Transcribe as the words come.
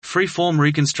Free-form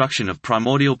reconstruction of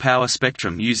primordial power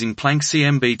spectrum using Planck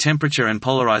CMB temperature and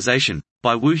polarization,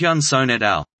 by Woohyun Son et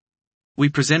al. We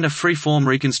present a free-form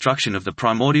reconstruction of the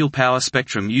primordial power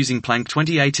spectrum using Planck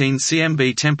 2018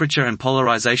 CMB temperature and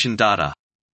polarization data.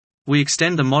 We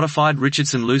extend the modified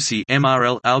Richardson-Lucy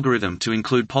 (MRL) algorithm to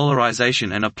include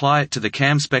polarization and apply it to the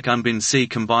CAM-spec unbind C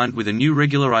combined with a new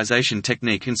regularization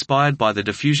technique inspired by the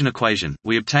diffusion equation.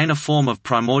 We obtain a form of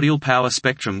primordial power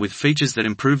spectrum with features that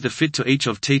improve the fit to each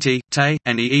of TT, TE,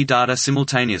 and EE data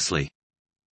simultaneously.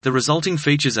 The resulting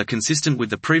features are consistent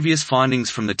with the previous findings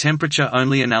from the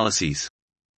temperature-only analyses.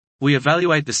 We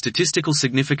evaluate the statistical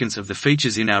significance of the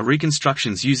features in our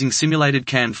reconstructions using simulated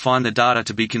CAN. Find the data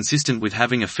to be consistent with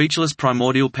having a featureless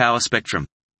primordial power spectrum.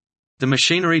 The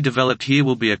machinery developed here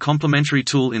will be a complementary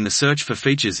tool in the search for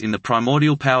features in the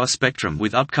primordial power spectrum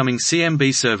with upcoming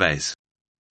CMB surveys.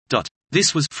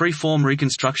 This was free-form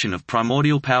reconstruction of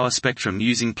primordial power spectrum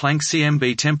using Planck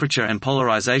CMB temperature and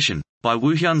polarization, by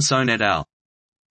Woohyun Son et al.